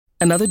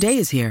Another day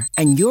is here,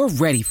 and you're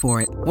ready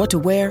for it. What to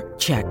wear?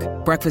 Check.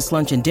 Breakfast,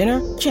 lunch, and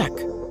dinner? Check.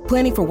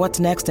 Planning for what's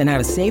next and how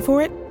to save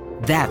for it?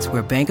 That's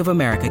where Bank of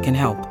America can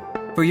help.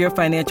 For your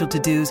financial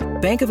to-dos,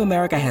 Bank of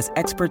America has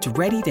experts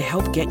ready to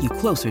help get you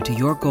closer to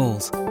your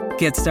goals.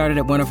 Get started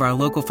at one of our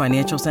local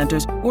financial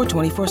centers or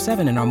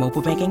 24/7 in our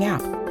mobile banking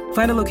app.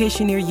 Find a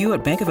location near you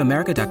at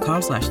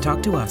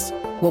bankofamerica.com/talktous.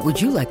 What would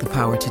you like the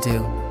power to do?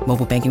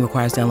 Mobile banking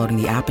requires downloading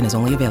the app and is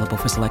only available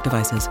for select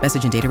devices.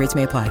 Message and data rates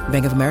may apply.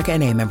 Bank of America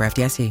N.A., member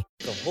FDIC.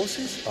 The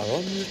horses are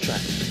on the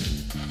track.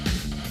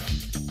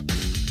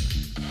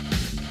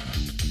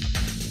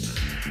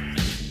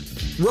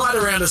 Right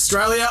around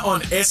Australia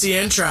on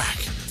SEN Track.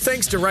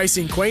 Thanks to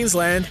Racing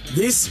Queensland,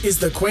 this is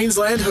the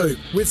Queensland Hoop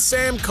with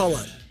Sam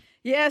Collett.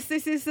 Yes,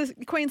 this is the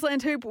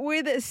Queensland Hoop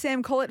with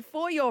Sam Collett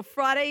for your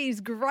Friday. It's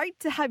great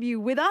to have you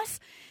with us.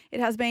 It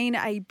has been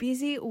a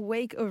busy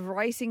week of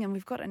racing and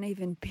we've got an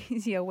even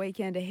busier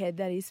weekend ahead,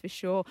 that is for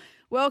sure.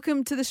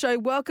 Welcome to the show.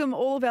 Welcome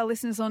all of our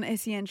listeners on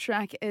SEN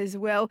Track as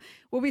well.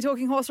 We'll be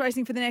talking horse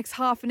racing for the next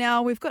half an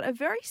hour. We've got a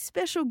very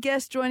special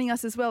guest joining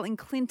us as well in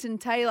Clinton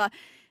Taylor.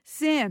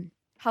 Sam,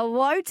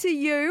 hello to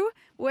you.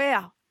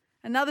 Wow.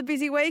 Another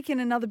busy week and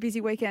another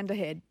busy weekend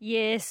ahead.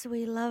 Yes,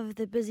 we love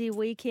the busy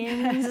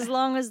weekends as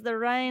long as the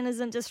rain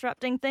isn't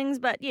disrupting things.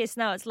 But yes,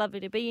 no, it's lovely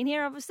to be in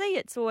here. Obviously,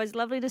 it's always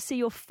lovely to see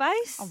your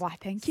face. Oh, why,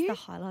 thank you.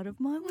 It's the highlight of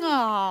my week.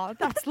 Oh,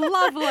 that's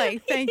lovely.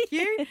 Thank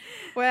you.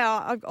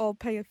 Wow, I'll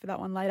pay you for that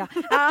one later.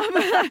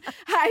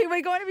 Hey,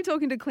 we're going to be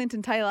talking to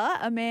Clinton Taylor,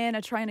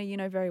 a trainer you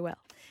know very well.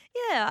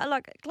 Yeah,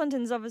 like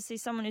Clinton's obviously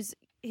someone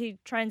he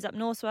trains up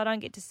north, so I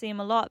don't get to see him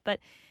a lot, but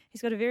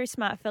he's got a very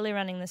smart filly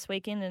running this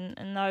weekend,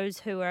 and those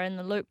who are in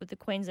the loop with the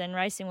Queensland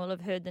racing will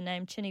have heard the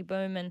name Chinny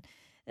Boom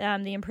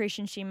and the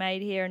impression she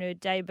made here in her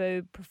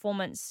debut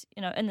performance,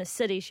 in the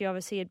city. She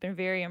obviously had been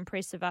very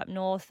impressive up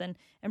north and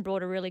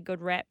brought a really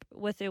good rap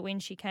with her when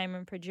she came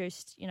and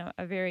produced,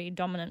 a very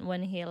dominant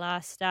win here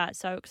last start.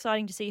 So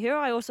exciting to see her.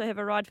 I also have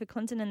a ride for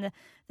Clinton in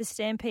the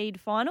Stampede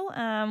final,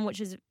 which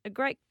is a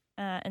great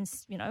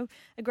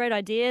a great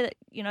idea. That,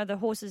 the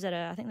horses that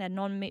I think they're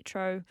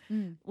non-metro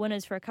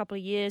winners for a couple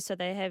of years, so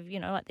they have,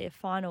 like their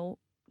final,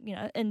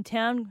 in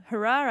town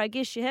hurrah, I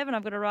guess you have, and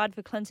I've got a ride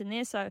for Clinton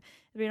there, so it'd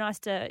be nice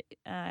to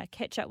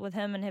catch up with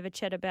him and have a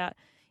chat about,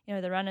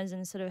 the runners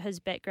and sort of his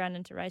background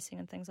into racing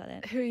and things like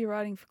that. Who are you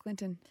riding for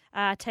Clinton?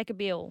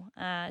 Takabil.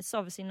 It's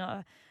obviously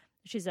not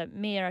she's a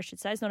mare, I should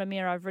say. It's not a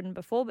mare I've ridden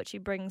before, but she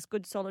brings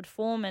good solid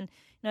form. And,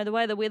 the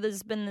way the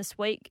weather's been this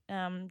week,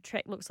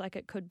 track looks like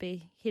it could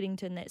be heading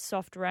to that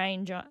soft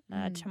range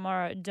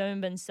tomorrow at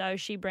Doomben. So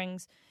she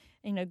brings,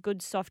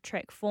 good soft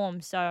track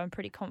form. So I'm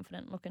pretty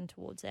confident looking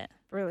towards that.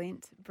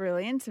 Brilliant.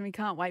 And we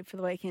can't wait for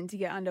the weekend to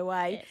get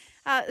underway.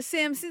 Yes.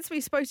 Sam, since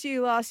we spoke to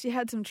you last, you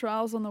had some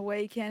trials on the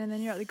weekend and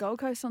then you're at the Gold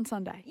Coast on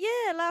Sunday.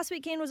 Yeah, last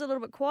weekend was a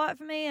little bit quiet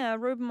for me.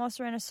 Ruben Moss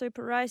ran a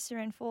super race. He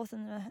ran fourth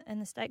in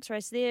the stakes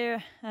race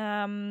there.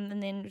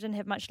 And then didn't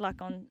have much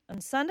luck on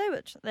Sunday,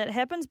 which that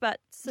happens.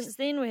 But since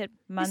then we had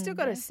Monday. You still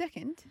got a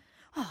second.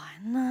 Oh,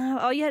 no.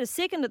 Oh, you had a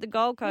second at the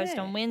Gold Coast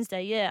on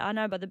Wednesday. Yeah, I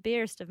know, by the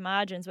barest of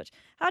margins, which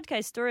hard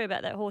case story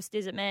about that horse,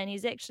 Desert Man.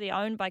 He's actually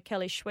owned by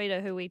Kelly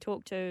Schweida, who we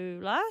talked to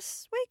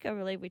last week. I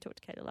believe we talked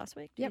to Kelly last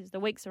week. Yep. Jeez,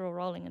 the weeks are all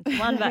rolling into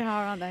one. But they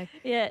are, aren't they?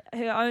 Yeah,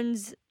 who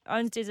owns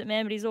Desert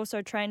Man, but he's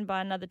also trained by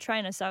another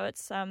trainer. So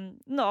it's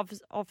not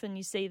often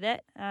you see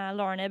that.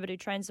 Lauren Abbott, who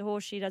trains the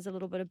horse, she does a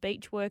little bit of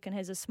beach work and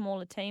has a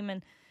smaller team,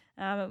 and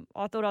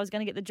I thought I was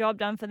going to get the job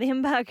done for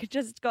them, but I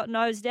just got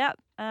nosed out.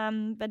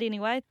 But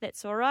anyway,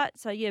 that's all right.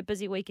 So, yeah,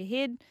 busy week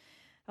ahead.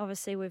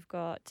 Obviously, we've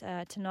got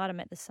tonight I'm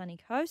at the Sunny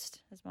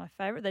Coast. That's my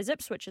favourite. There's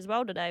Ipswich as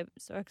well today,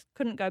 so I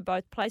couldn't go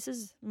both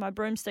places. My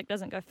broomstick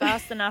doesn't go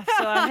fast enough,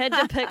 so I had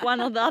to pick one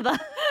or the other.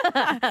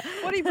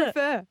 What do you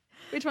prefer?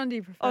 Which one do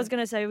you prefer? I was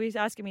going to say, were you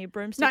asking me a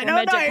broomstick or No,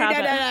 magic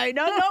carpet?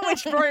 No, not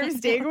which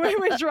broomstick,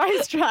 which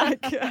racetrack.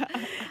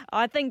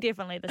 I think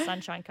definitely the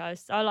Sunshine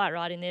Coast. I like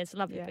riding there. It's a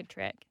lovely big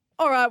track.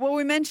 All right, well,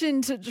 we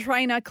mentioned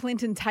trainer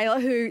Clinton Taylor,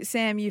 who,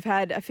 Sam, you've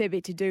had a fair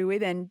bit to do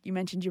with, and you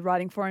mentioned you're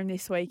riding for him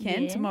this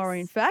weekend, tomorrow,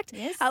 in fact.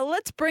 Yes.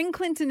 Let's bring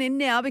Clinton in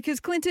now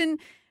because, Clinton,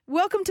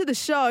 welcome to the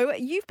show.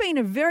 You've been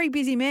a very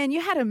busy man. You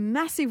had a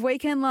massive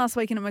weekend last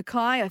weekend at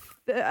Mackay,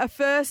 a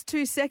first,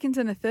 2 seconds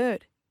and a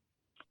third.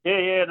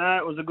 Yeah, no,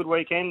 it was a good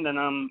weekend,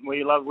 and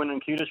we love winning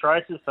cutest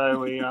races, so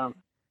we were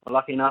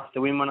lucky enough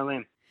to win one of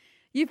them.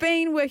 You've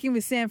been working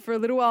with Sam for a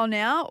little while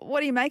now.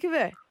 What do you make of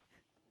her?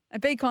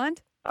 Be kind.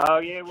 Oh,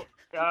 yeah.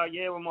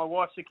 Well, my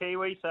wife's a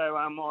Kiwi, so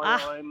I'm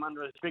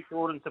under a strict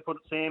ordinance to put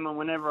Sam on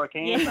whenever I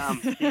can.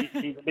 Yes.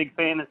 She's a big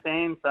fan of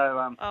Sam,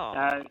 so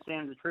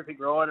Sam's a terrific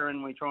rider,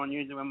 and we try and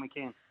use her when we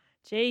can.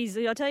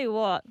 Jeez, I'll tell you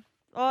what.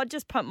 I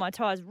just pumped my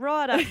tyres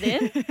right up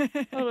then.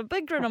 Got a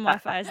big grin on my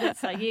face. Let's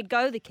say, yeah,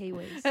 go the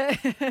Kiwis.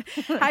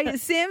 Hey,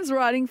 Sam's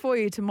riding for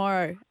you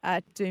tomorrow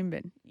at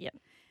Doomben. Yep.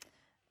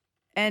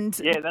 And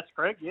yeah, that's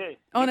correct. Yeah.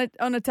 On a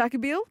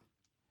Takabil?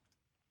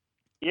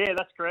 Yeah,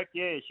 that's correct.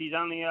 Yeah, she's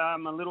only a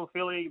little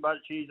filly, but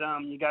she's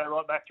you go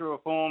right back through her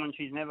form, and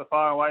she's never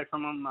far away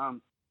from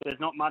them. There's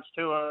not much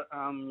to her.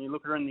 You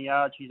look at her in the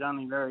yard; she's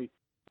only very,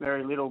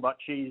 very little, but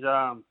she's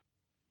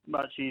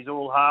but she's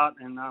all heart.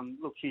 And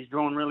look, she's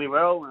drawn really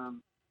well,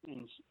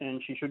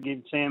 and she should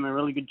give Sam a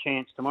really good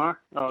chance tomorrow.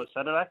 Oh,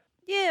 Saturday.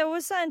 Yeah, I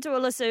was saying to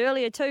Alyssa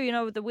earlier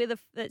too, with the weather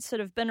that's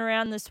sort of been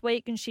around this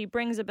week, and she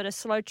brings a bit of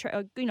slow track,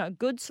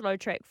 good slow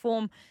track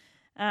form,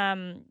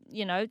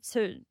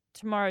 to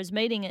tomorrow's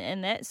meeting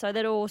and that. So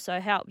that also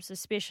helps,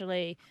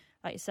 especially,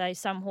 like you say,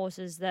 some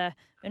horses that have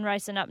been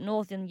racing up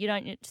north and you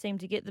don't seem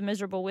to get the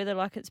miserable weather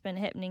like it's been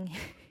happening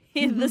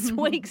here this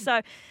week.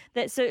 So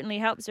that certainly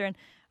helps her. And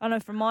I know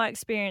from my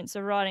experience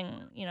of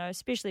riding,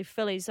 especially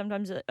fillies,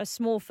 sometimes a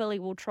small filly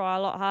will try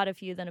a lot harder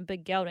for you than a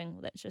big gelding.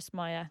 That's just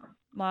my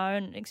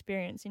own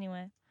experience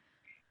anyway.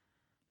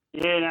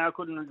 Yeah, no, I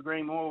couldn't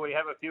agree more. We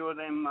have a few of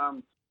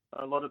them.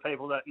 A lot of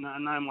people that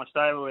know my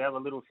stable. We have a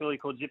little filly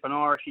called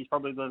Zippanora. She's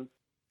probably the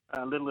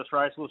littlest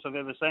racehorse I've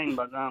ever seen.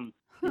 But,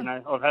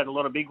 I've had a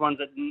lot of big ones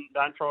that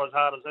don't try as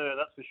hard as her,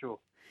 that's for sure.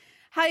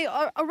 Hey,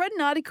 I read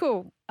an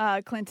article,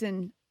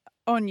 Clinton,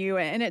 on you,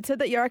 and it said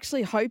that you're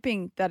actually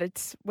hoping that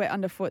it's wet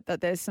underfoot,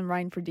 that there's some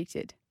rain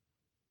predicted.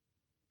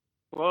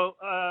 Well,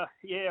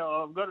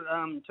 I've got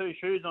 2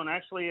 shoes on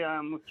actually.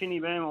 With Chinny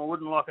Boom, I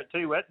wouldn't like it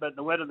too wet, but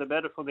the wetter the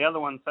better for the other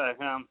one. So,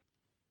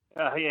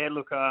 a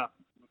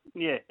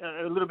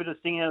little bit of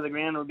sting out of the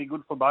ground would be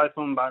good for both of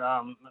them, but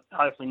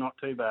hopefully not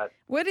too bad.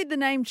 Where did the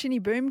name Chinny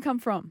Boom come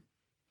from?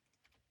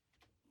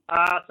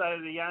 So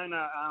the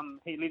owner,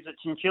 he lives at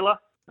Chinchilla.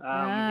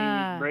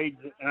 He breeds,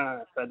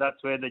 so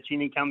that's where the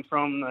Chinny comes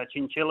from,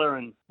 Chinchilla,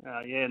 and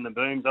and the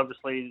Boom's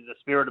obviously the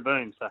spirit of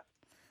Boom. So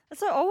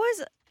I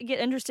always get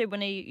interested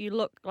when you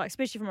look, like,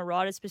 especially from a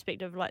rider's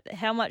perspective, like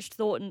how much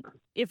thought and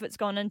effort's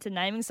gone into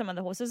naming some of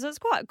the horses. It's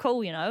quite cool,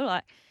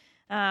 like,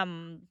 I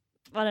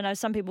don't know,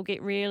 some people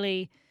get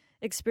really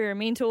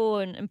experimental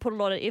and put a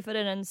lot of effort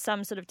in, and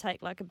some sort of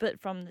take like a bit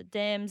from the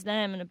dam's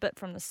name and a bit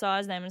from the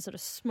size name and sort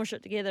of smush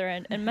it together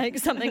and make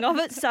something of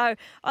it. So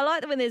I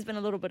like that when there's been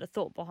a little bit of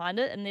thought behind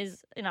it, and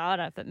there's, I don't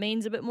know if it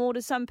means a bit more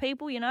to some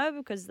people,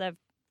 because they've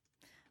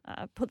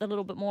put a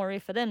little bit more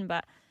effort in.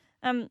 But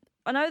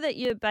I know that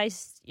you're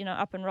based,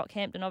 up in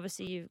Rockhampton.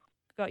 Obviously, you've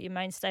got your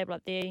main stable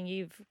up there, and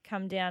you've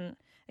come down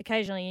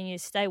occasionally and you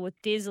stay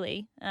with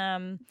Desley.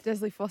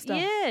 Desley Foster.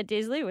 Yeah,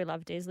 Desley. We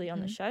love Desley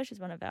on the show. She's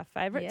one of our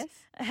favourites.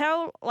 Yes.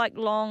 How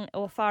long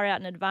or far out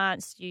in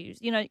advance do you,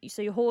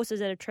 so your horses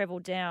that have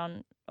travelled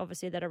down,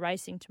 obviously that are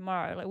racing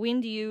tomorrow, like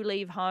when do you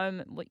leave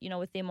home,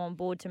 with them on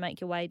board to make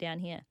your way down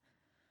here?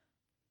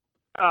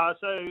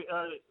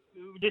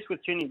 Just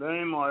with Chinny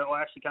Boom,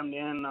 I actually come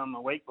down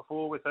a week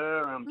before with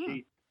her.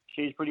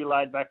 She's pretty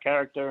laid back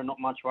character and not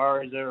much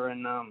worries her,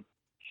 and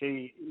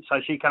she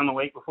come a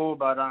week before.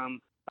 But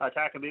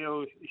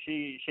Takabeel,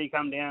 she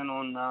come down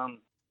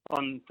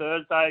on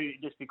Thursday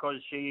just because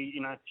she's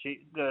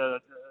a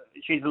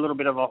little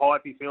bit of a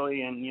hypey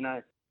filly, and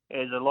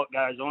there's a lot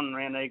goes on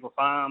around Eagle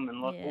Farm and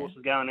a lot of horses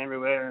going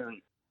everywhere,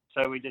 and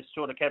so we just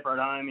sort of kept her at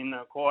home in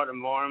a quiet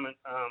environment.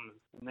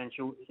 And then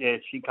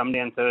she come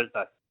down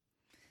Thursday.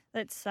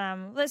 That's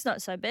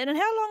not so bad. And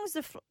how long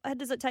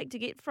does it take to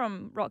get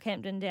from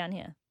Rockhampton down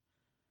here?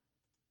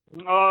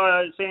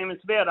 Oh, Sam,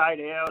 it's about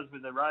 8 hours,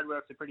 but the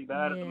roadworks are pretty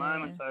bad at the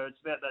moment, so it's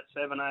about that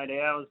 7-8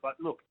 hours. But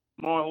look,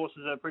 my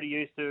horses are pretty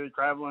used to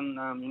travelling.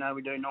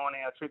 We do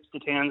 9-hour trips to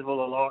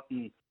Townsville a lot,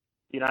 and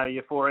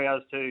you're 4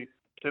 hours to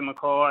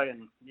Mackay,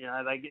 and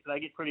they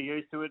get pretty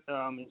used to it.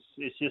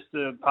 It's just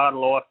a part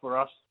of life for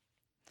us.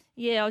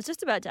 Yeah, I was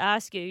just about to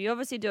ask you. You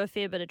obviously do a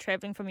fair bit of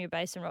travelling from your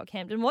base in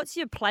Rockhampton. What's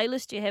your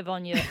playlist you have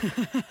on you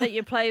that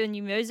you play in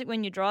your music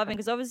when you're driving?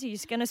 Because obviously you're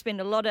going to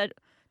spend a lot of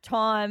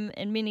time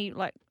and many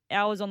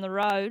hours on the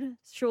road.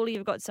 Surely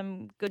you've got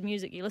some good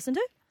music you listen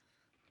to?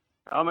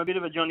 I'm a bit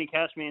of a Johnny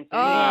Cash man.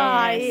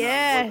 Oh,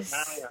 yes.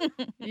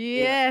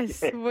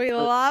 Yes, we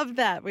love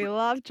that. We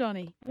love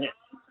Johnny. Yeah.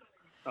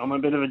 I'm a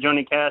bit of a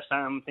Johnny Cash.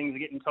 Things are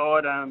getting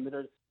tired. A bit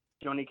of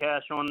Johnny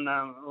Cash on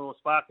will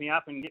spark me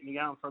up and get me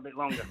going for a bit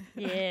longer.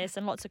 Yes,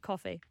 and lots of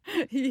coffee.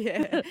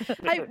 Yeah.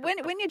 Hey,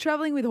 when you're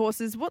travelling with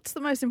horses, what's the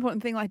most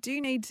important thing? Like, do you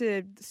need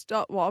to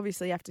stop? Well,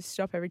 obviously you have to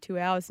stop every 2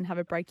 hours and have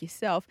a break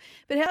yourself.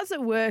 But how does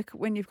it work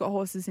when you've got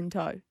horses in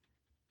tow?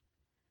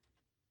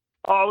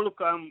 Oh,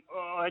 look,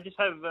 I just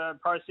have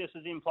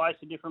processes in place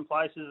at different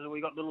places. We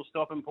got little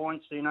stopping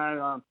points, we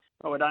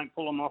don't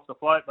pull them off the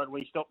float, but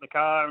we stop the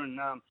car and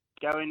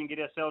go in and get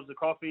ourselves a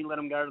coffee, let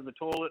them go to the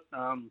toilet.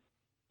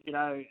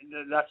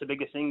 That's the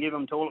biggest thing. Give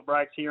them toilet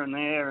breaks here and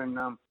there,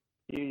 and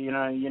you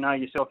know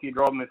yourself. You're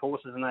driving with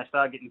horses, and they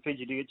start getting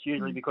fidgety. It's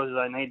usually because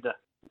they need to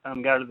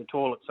go to the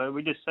toilet. So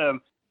we just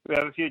we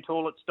have a few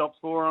toilet stops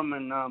for them,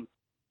 and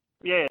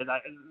they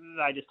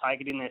just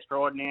take it in their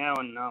stride now.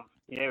 And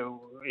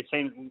it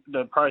seems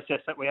the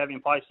process that we have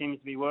in place seems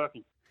to be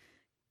working.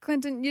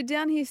 Clinton, you're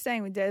down here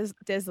staying with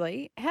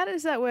Desley. How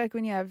does that work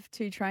when you have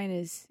two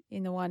trainers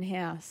in the one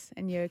house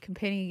and you're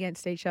competing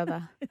against each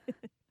other?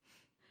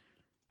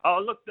 Oh,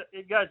 look,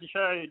 it goes to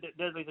show that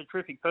Desley's a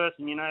terrific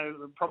person.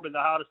 Probably the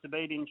hardest to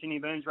beat in Chinny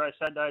Boom's race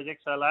Saturday's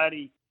Exo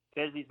Lady.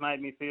 Desley's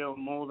made me feel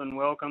more than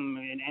welcome,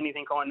 and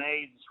anything I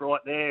need is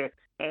right there.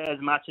 As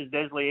much as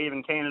Desley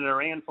even can it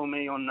around for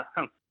me on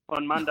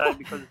on Monday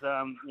because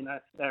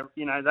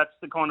that's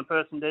the kind of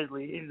person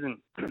Desley is,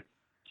 and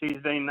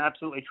she's been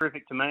absolutely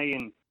terrific to me.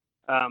 And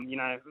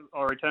I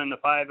returned the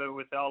favour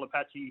with the old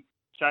Apache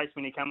Chase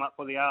when he came up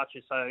for the Archer.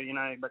 So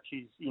but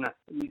she's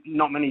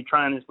not many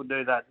trainers would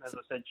do that. As I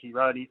said, she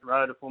rode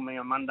her for me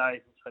on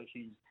Monday, so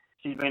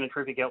she's been a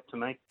terrific help to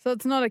me. So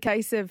it's not a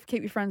case of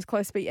keep your friends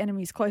close, but your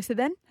enemies closer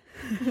then?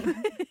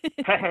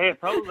 Yeah,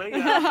 probably.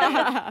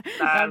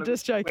 I'm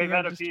just joking. We've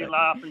had a few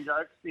laughing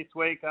jokes this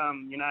week.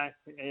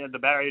 The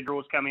barrier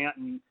draws coming out,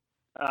 and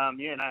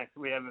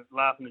we have a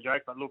laugh and a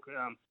joke. But look,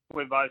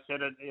 we've both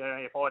said it.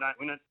 If I don't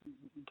win it,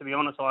 to be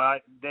honest,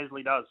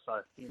 Desley does.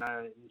 So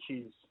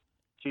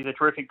she's a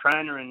terrific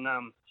trainer, and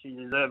she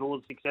deserves all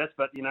the success.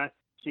 But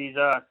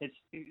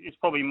it's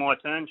probably my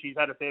turn. She's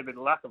had a fair bit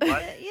of luck of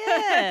late.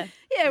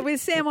 Yeah,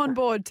 with Sam on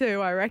board too,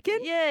 I reckon.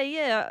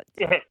 Yeah.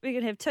 We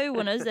could have two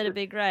winners. That'd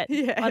be great.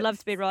 Yes. I'd love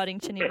to be riding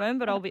Chinny Boom,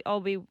 but I'll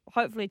be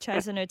hopefully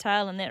chasing her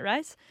tail in that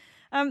race.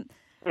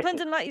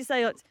 Clinton, like you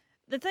say,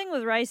 the thing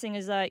with racing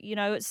is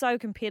it's so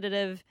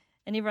competitive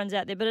and everyone's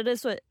out there, but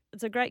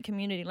it's a great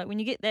community. Like when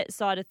you get that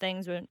side of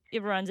things, when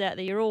everyone's out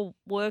there, you're all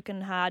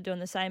working hard, doing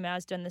the same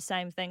hours, doing the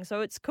same thing.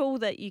 So it's cool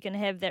that you can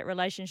have that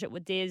relationship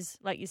with Des.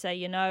 Like you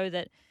say,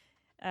 that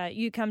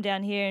you come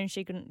down here and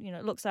she can,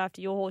 looks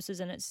after your horses,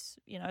 and it's,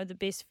 the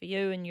best for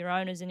you and your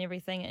owners and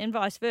everything, and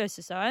vice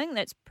versa. So I think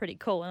that's pretty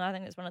cool, and I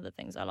think that's one of the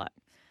things I like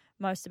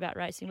most about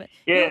racing. But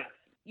yeah,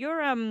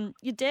 your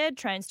dad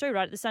trains too,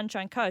 right, at the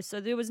Sunshine Coast.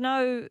 So there was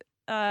no,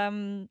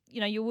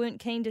 you weren't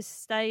keen to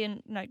stay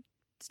and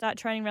start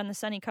training around the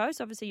sunny coast.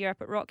 Obviously, you're up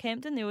at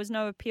Rockhampton. There was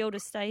no appeal to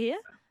stay here.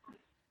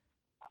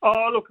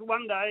 Oh, look,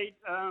 one day,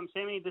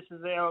 Sammy, this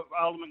is our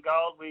ultimate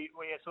goal. We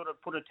sort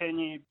of put a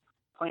 10-year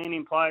plan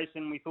in place,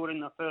 and we thought in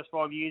the first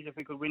 5 years if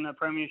we could win the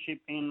premiership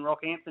in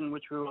Rockhampton,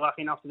 which we were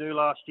lucky enough to do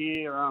last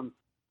year.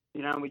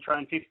 We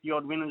trained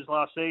 50-odd winners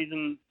last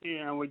season.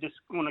 We just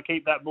want to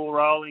keep that ball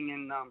rolling,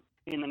 and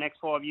in the next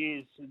 5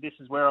 years, this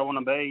is where I want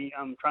to be,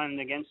 training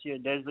against your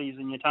Desleys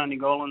and your Tony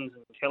Gollins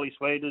and Kelly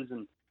Sweeters,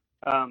 and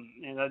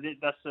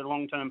that's the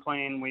long-term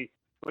plan.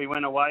 We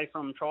went away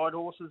from tried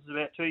horses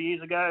about 2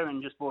 years ago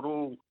and just bought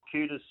all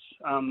cutest,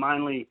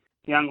 mainly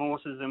young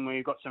horses, and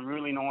we got some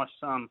really nice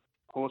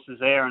horses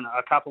there, and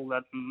a couple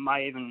that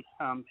may even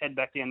head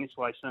back down this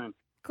way soon.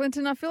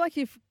 Clinton, I feel like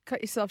you've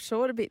cut yourself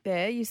short a bit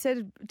there. You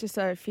said just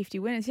over 50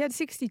 winners. You had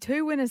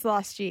 62 winners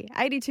last year,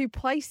 82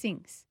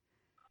 placings.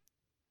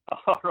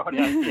 Oh, right.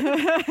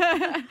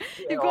 Yeah.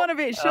 You've gone a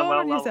bit short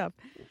on yourself.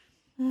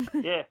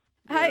 Yeah.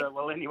 Hey.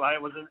 Well, anyway,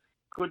 it was a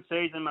good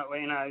season, but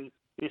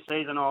this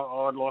season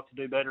I'd like to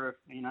do better.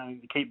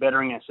 Keep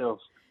bettering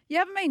ourselves. You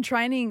haven't been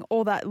training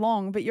all that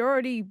long, but you're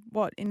already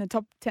in the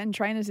top 10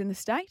 trainers in the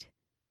state.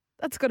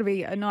 That's got to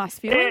be a nice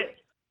feeling.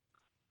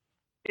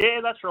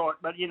 Yeah, that's right.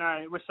 But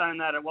we're saying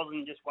that it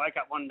wasn't just wake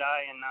up one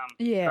day and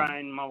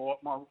train. My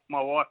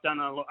wife done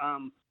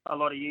a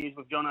lot of years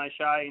with John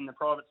O'Shea in the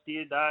private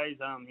steer days.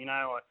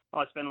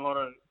 I spent a lot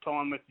of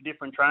time with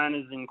different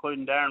trainers,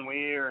 including Darren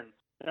Weir,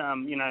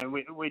 and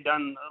we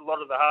done a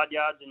lot of the hard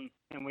yards,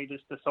 and we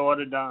just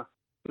decided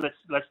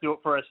let's do it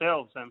for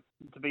ourselves. And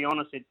to be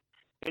honest, it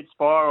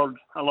spiraled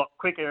a lot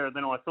quicker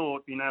than I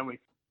thought.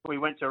 We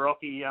went to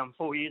Rocky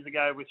 4 years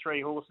ago with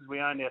 3 horses we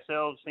owned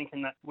ourselves,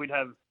 thinking that we'd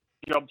have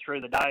jobs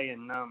through the day,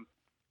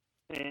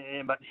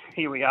 but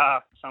here we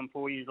are, some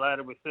 4 years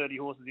later, with 30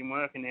 horses in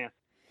work, and now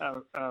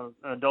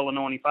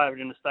 $1.90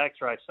 favourite in the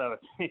stakes race. So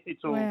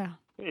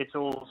it's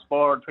all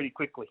spiraled pretty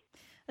quickly.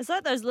 It's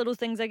like those little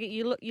things.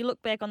 You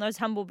look back on those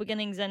humble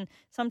beginnings, and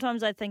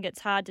sometimes I think it's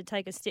hard to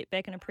take a step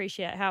back and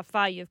appreciate how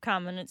far you've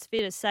come. And it's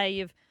fair to say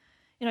you've,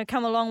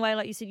 come a long way.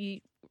 Like you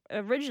said,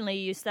 originally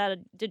you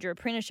did your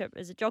apprenticeship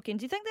as a jockey. And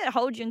do you think that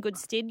holds you in good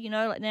stead?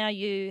 Like now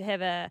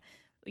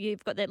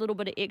you've got that little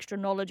bit of extra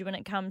knowledge when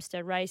it comes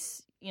to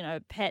race,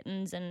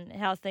 patterns and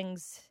how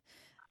things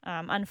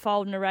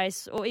unfold in a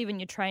race, or even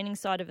your training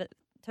side of it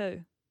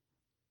too.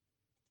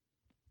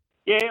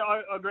 Yeah,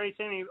 I agree,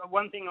 Sammy.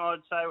 One thing I'd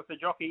say with the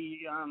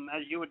jockey,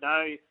 as you would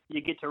know,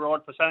 you get to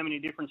ride for so many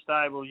different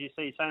stables. You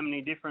see so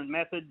many different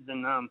methods,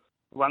 and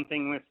one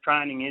thing with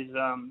training is,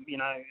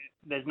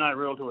 there's no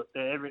rule to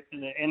it.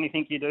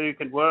 Anything you do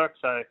could work.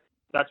 So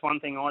that's one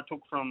thing I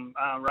took from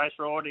race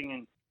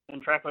riding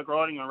and track work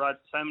riding. I rode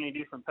for so many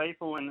different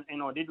people, and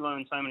I did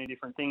learn so many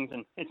different things.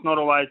 And it's not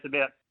always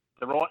about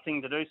the right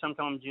thing to do.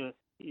 Sometimes you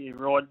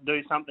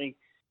do something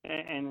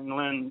and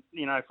learn,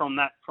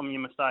 from your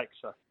mistakes.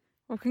 So.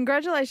 Well,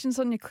 congratulations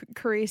on your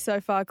career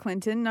so far,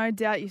 Clinton. No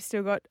doubt you've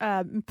still got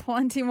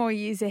plenty more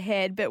years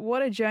ahead, but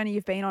what a journey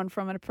you've been on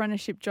from an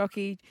apprenticeship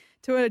jockey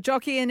to a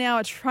jockey and now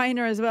a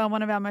trainer as well,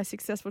 one of our most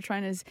successful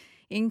trainers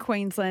in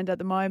Queensland at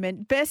the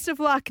moment. Best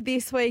of luck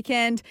this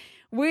weekend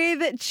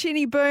with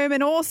Chinny Boom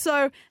and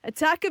also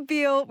Attacker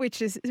Bill,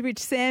 which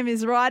Sam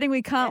is riding.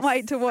 We can't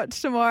wait to watch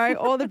tomorrow.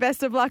 All the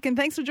best of luck, and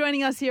thanks for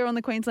joining us here on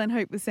the Queensland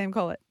Hoop with Sam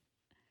Collett.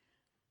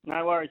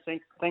 No worries.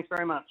 Thanks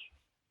very much.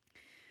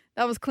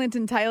 That was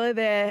Clinton Taylor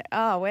there.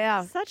 Oh,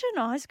 wow. Such a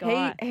nice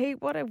guy.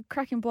 What a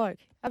cracking bloke.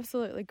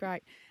 Absolutely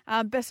great.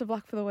 Best of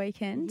luck for the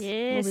weekend.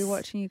 Yes. We'll be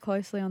watching you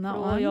closely on that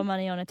All one. your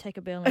money on a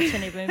Bill and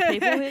Chinny Boom,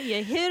 people.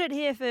 You heard it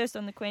here first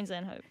on the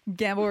Queensland Hoop.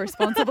 Gamble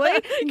responsibly.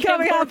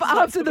 Coming up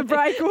after the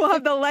break, we'll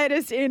have the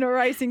latest in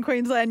racing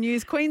Queensland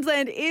news.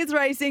 Queensland is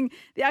racing.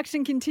 The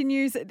action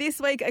continues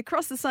this week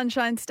across the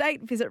Sunshine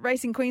State. Visit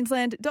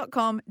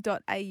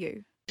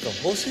racingqueensland.com.au. The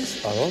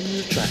horses are on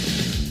the track.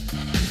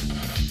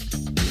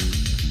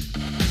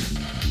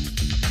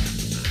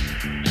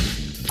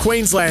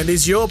 Queensland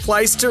is your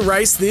place to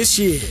race this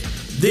year.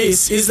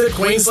 This is the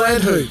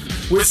Queensland Hoop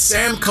with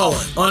Sam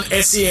Collett on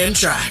SEN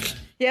Track.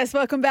 Yes,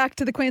 welcome back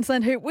to the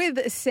Queensland Hoop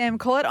with Sam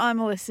Collett. I'm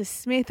Melissa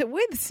Smith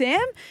with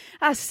Sam.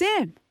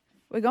 Sam,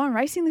 we're going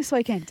racing this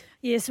weekend.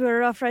 Yes,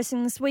 we're off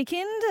racing this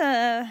weekend.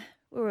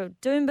 We're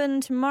at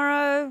Doomben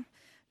tomorrow.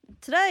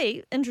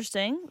 Today,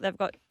 interesting, they've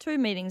got 2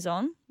 meetings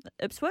on,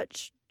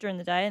 Ipswich during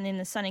the day and then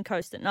the Sunny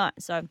Coast at night.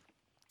 So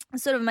it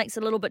sort of makes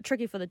it a little bit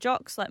tricky for the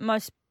jocks. Like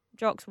most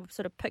jocks will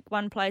sort of pick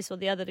one place or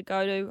the other to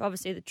go to.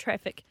 Obviously, the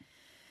traffic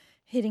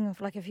heading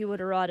off, like if you were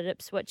to ride at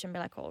Ipswich and be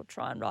like, oh, I'll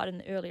try and ride in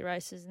the early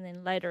races and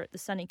then later at the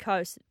Sunny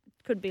Coast, it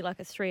could be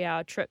like a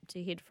 3-hour trip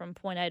to head from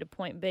point A to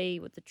point B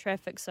with the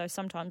traffic. So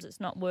sometimes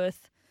it's not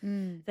worth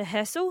the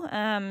hassle.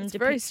 It's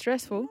very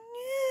stressful.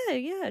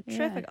 Yeah,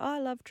 traffic. Yeah. I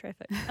love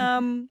traffic.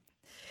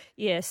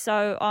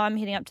 So I'm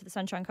heading up to the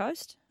Sunshine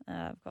Coast.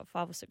 I've got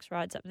 5 or 6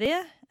 rides up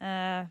there.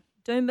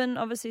 Doomben,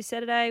 obviously,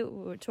 Saturday.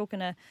 We were talking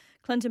to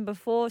Clinton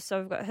before,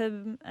 so we've got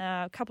him.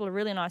 A couple of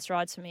really nice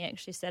rides for me,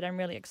 actually, Saturday. I'm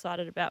really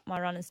excited about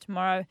my runners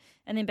tomorrow.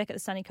 And then back at the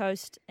Sunny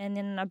Coast. And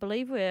then I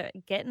believe we're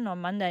getting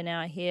on Monday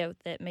now here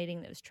with that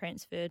meeting that was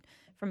transferred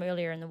from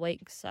earlier in the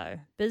week. So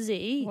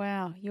busy.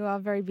 Wow, you are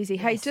very busy.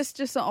 Yes. Hey, just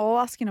I'll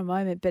ask in a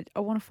moment, but I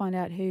want to find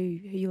out who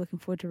you're looking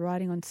forward to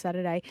riding on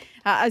Saturday.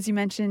 As you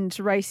mentioned,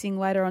 racing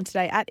later on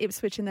today at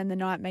Ipswich and then the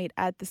night meet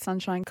at the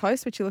Sunshine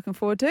Coast, which you're looking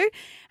forward to.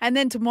 And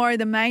then tomorrow,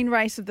 the main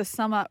race of the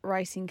summer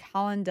racing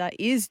calendar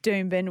is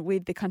Doomben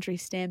with the Country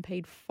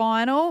Stampede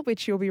Final,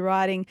 which you'll be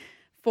riding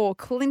for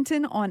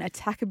Clinton on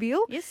Attackabil.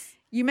 Yes.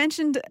 You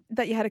mentioned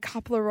that you had a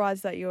couple of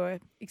rides that you're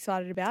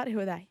excited about. Who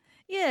are they?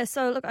 Yeah,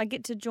 so look, I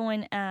get to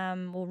join,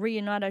 or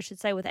reunite, I should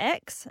say, with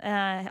Axe.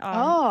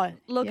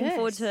 Looking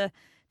forward to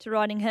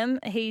riding him.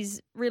 He's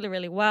really,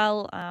 really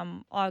well.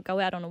 I go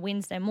out on a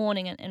Wednesday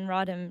morning and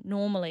ride him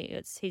normally.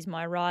 He's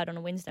my ride on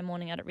a Wednesday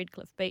morning out at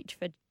Redcliffe Beach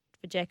for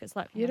Jack. It's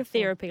like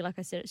therapy, like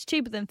I said. It's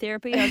cheaper than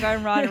therapy. I go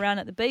and ride around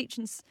at the beach,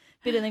 and it's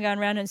better than going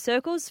around in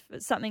circles.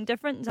 It's something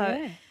different.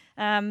 So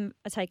I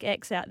take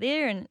Axe out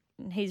there, and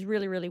he's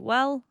really, really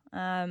well.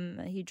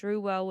 He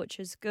drew well, which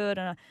is good,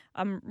 and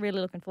I'm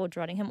really looking forward to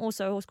riding him.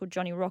 Also, a horse called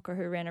Johnny Rocker,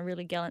 who ran a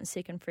really gallant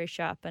second fresh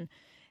up, and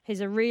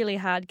he's a really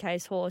hard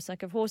case horse.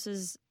 Like if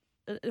horses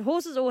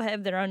all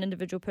have their own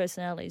individual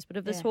personalities, but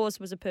if this horse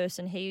was a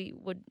person, he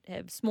would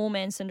have small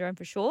man syndrome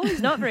for sure.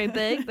 He's not very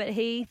big, but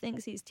he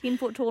thinks he's 10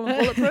 foot tall and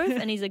bulletproof,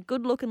 and he's a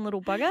good looking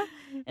little bugger,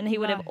 and he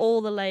would have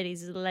all the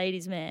ladies. He's a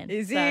ladies' man.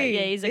 Is he?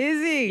 Yeah, he's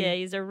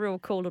Is he? a real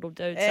cool little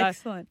dude.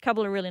 Excellent. So a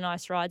couple of really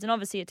nice rides, and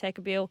obviously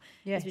Attackabil,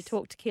 as we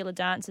talked, Tequila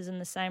Dancers in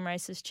the same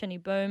race as Chinny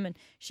Boom, and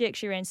she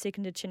actually ran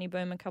second to Chinny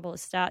Boom a couple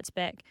of starts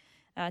back.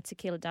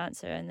 Tequila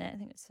Dancer, and that I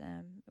think it's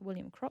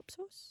William Crop's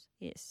horse.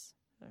 Yes.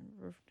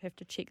 We'll have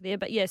to check there.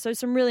 But, so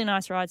some really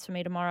nice rides for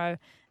me tomorrow.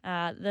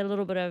 The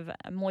little bit of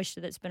moisture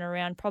that's been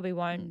around probably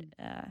won't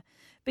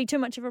be too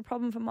much of a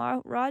problem for my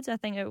rides. I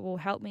think it will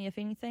help me, if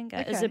anything.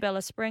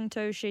 Isabella Spring,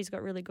 too. She's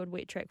got really good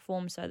wet track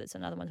form, so that's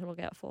another one to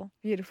look out for.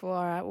 Beautiful.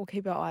 All right, we'll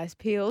keep our eyes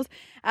peeled.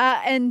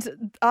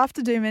 And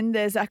after Doomben,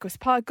 there's Aquis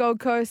Park, Gold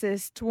Coast.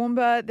 There's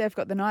Toowoomba. They've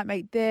got the night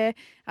meet there.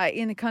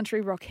 In the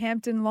country,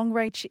 Rockhampton,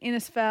 Longreach,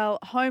 Innisfail,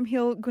 Home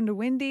Hill,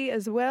 Goondiwindi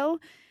as well.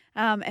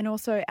 And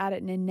also out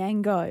at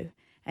Nanango.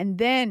 And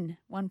then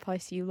one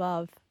place you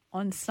love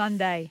on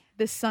Sunday,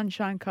 the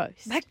Sunshine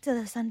Coast. Back to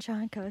the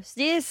Sunshine Coast.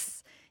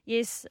 Yes,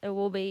 it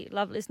will be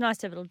lovely. It's nice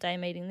to have a little day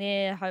meeting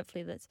there.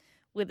 Hopefully the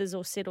weather's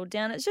all settled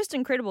down. It's just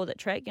incredible, that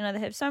track. They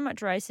have so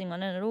much racing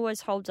on it. It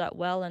always holds up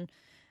well. And,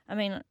 I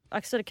mean,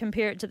 I sort of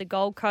compare it to the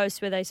Gold Coast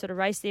where they sort of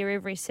race there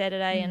every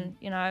Saturday. And,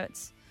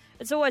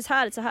 it's always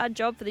hard. It's a hard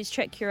job for these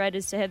track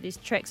curators to have these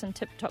tracks in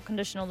tip-top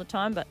condition all the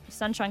time, but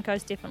Sunshine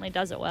Coast definitely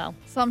does it well.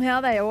 Somehow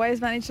they always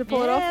manage to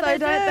pull it off, though,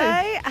 don't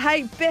they?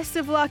 Hey, best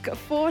of luck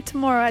for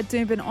tomorrow at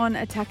Doomben on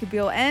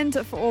Attackabil, and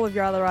for all of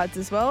your other rides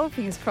as well.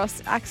 Fingers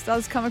crossed Axe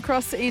does come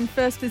across in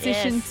first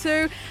position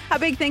too. A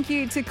big thank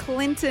you to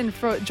Clinton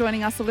for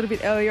joining us a little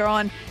bit earlier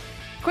on.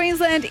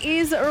 Queensland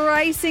is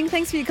racing.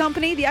 Thanks for your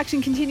company. The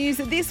action continues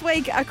this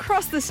week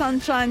across the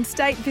Sunshine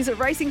State. Visit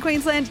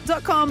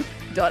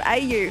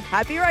racingqueensland.com.au.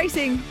 Happy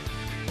racing.